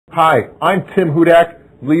Hi, I'm Tim Hudak,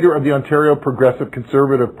 leader of the Ontario Progressive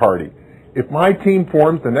Conservative Party. If my team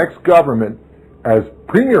forms the next government, as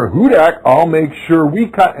Premier Hudak, I'll make sure we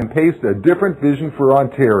cut and paste a different vision for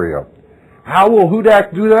Ontario. How will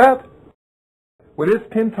Hudak do that? When it's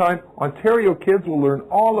Tim time, Ontario kids will learn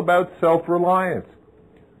all about self-reliance.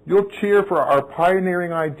 You'll cheer for our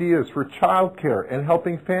pioneering ideas for childcare and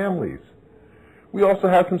helping families. We also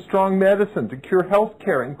have some strong medicine to cure health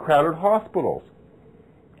care in crowded hospitals.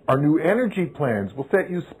 Our new energy plans will set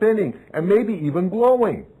you spinning and maybe even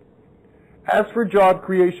glowing. As for job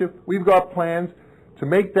creation, we've got plans to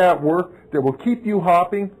make that work that will keep you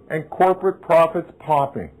hopping and corporate profits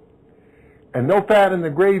popping. And no fat in the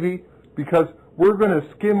gravy, because we're going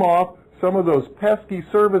to skim off some of those pesky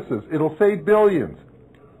services. It'll save billions.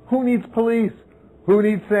 Who needs police? Who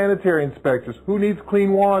needs sanitary inspectors? Who needs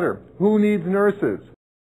clean water? Who needs nurses?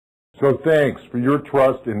 So thanks for your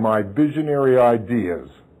trust in my visionary ideas.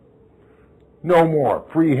 No more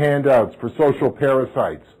free handouts for social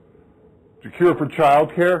parasites. To cure for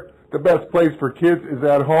childcare, the best place for kids is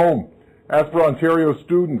at home. As for Ontario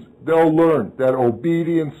students, they'll learn that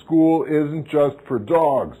obedient school isn't just for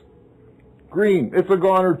dogs. Green, it's a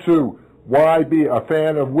goner too. Why be a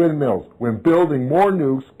fan of windmills when building more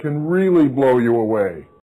nukes can really blow you away?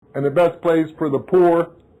 And the best place for the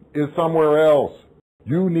poor is somewhere else.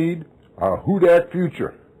 You need a Hudak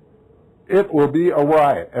future. It will be a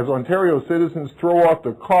riot as Ontario citizens throw off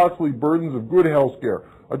the costly burdens of good health care,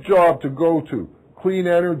 a job to go to, clean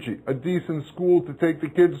energy, a decent school to take the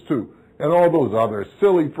kids to, and all those other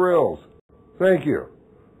silly frills. Thank you.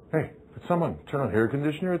 Hey, could someone turn on the air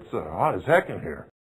conditioner? It's hot as heck in here.